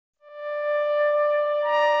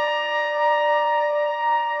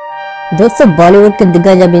दोस्तों, बॉलीवुड के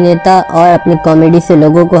दिग्गज अभिनेता और अपनी कॉमेडी से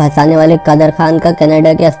लोगों को हंसाने वाले कादर खान का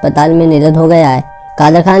कनाडा के अस्पताल में निधन हो गया है।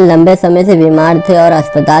 कादर खान लंबे समय से बीमार थे और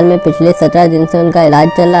अस्पताल में पिछले 17 दिन से उनका इलाज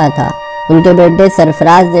चल रहा था। उनके बेटे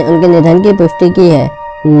सरफराज ने उनके निधन की पुष्टि की है।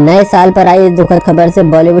 नए साल पर आई इस दुखद खबर से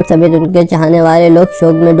बॉलीवुड समेत उनके चाहने वाले लोग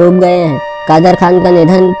शोक में डूब गए हैं। कादर खान का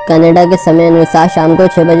निधन कनाडा के समय अनुसार शाम को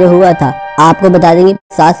 6 बजे हुआ था। आपको बता देंगे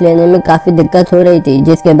सांस लेने में काफी दिक्कत हो रही थी,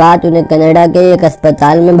 जिसके बाद उन्हें कनाडा के एक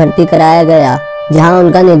अस्पताल में भर्ती कराया गया, जहां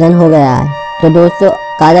उनका निधन हो गया है। तो दोस्तों,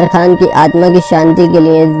 कादर खान की आत्मा की शांति के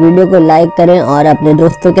लिए इस वीडियो को लाइक करें और अपने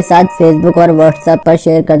दोस्तों के साथ फेसबुक और व्हाट्सएप पर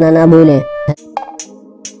शेयर करना ना भूलें।